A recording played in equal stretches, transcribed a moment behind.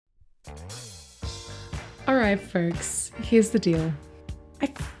Alright, folks, here's the deal. I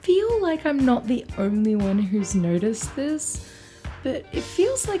feel like I'm not the only one who's noticed this, but it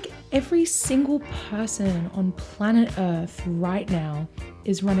feels like every single person on planet Earth right now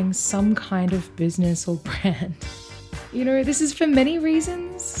is running some kind of business or brand. You know, this is for many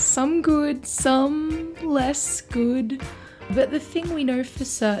reasons, some good, some less good. But the thing we know for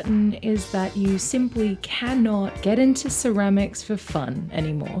certain is that you simply cannot get into ceramics for fun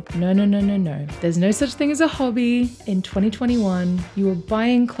anymore. No. There's no such thing as a hobby. In 2021, you were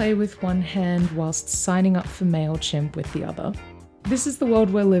buying clay with one hand whilst signing up for MailChimp with the other. This is the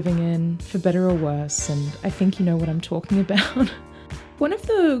world we're living in, for better or worse, and I think you know what I'm talking about. One of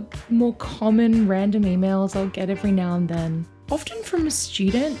the more common random emails I'll get every now and then, often from a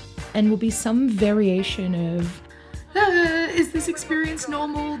student, and will be some variation of, is this experience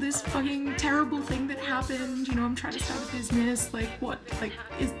normal? This fucking terrible thing that happened? You know, I'm trying to start a business. Like, what? Like,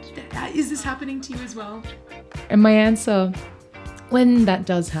 is this happening to you as well? And my answer, when that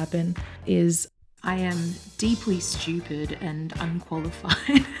does happen, is I am deeply stupid and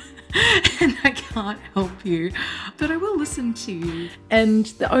unqualified. And I can't help you, but I will listen to you. And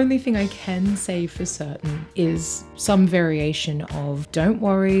the only thing I can say for certain is some variation of, don't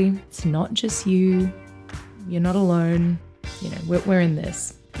worry, it's not just you. You're not alone. You know, we're in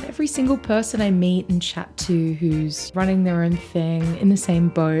this. Every single person I meet and chat to who's running their own thing in the same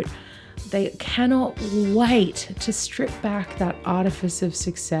boat, they cannot wait to strip back that artifice of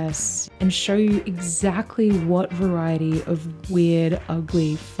success and show you exactly what variety of weird,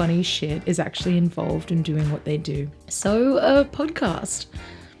 ugly, funny shit is actually involved in doing what they do. So, a podcast.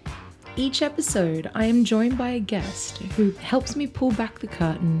 Each episode, I am joined by a guest who helps me pull back the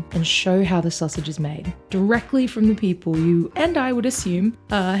curtain and show how the sausage is made, directly from the people you, and I would assume,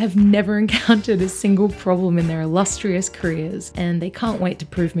 have never encountered a single problem in their illustrious careers, and they can't wait to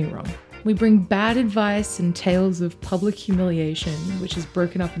prove me wrong. We bring bad advice and tales of public humiliation, which is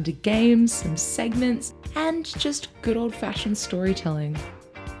broken up into games, some segments, and just good old-fashioned storytelling.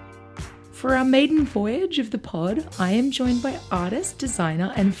 For our maiden voyage of the pod, I am joined by artist,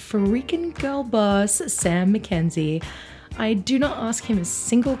 designer, and freaking girl boss, Sam Mackenzie. I do not ask him a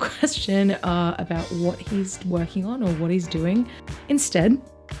single question about what he's working on or what he's doing. Instead,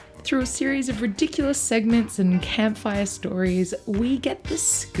 through a series of ridiculous segments and campfire stories, we get the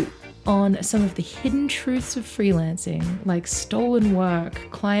scoop on some of the hidden truths of freelancing, like stolen work,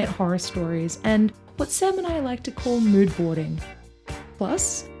 client horror stories, and what Sam and I like to call mood boarding.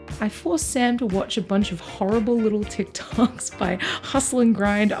 Plus, I forced Sam to watch a bunch of horrible little TikToks by hustle and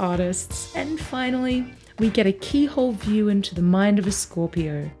grind artists. And finally, we get a keyhole view into the mind of a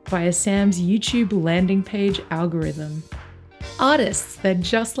Scorpio via Sam's YouTube landing page algorithm. Artists, they're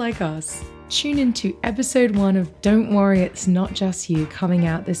just like us. Tune into episode 1 of Don't Worry, It's Not Just You coming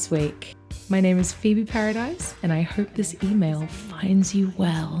out this week. My name is Phoebe Paradise, and I hope this email finds you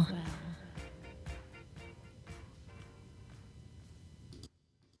well.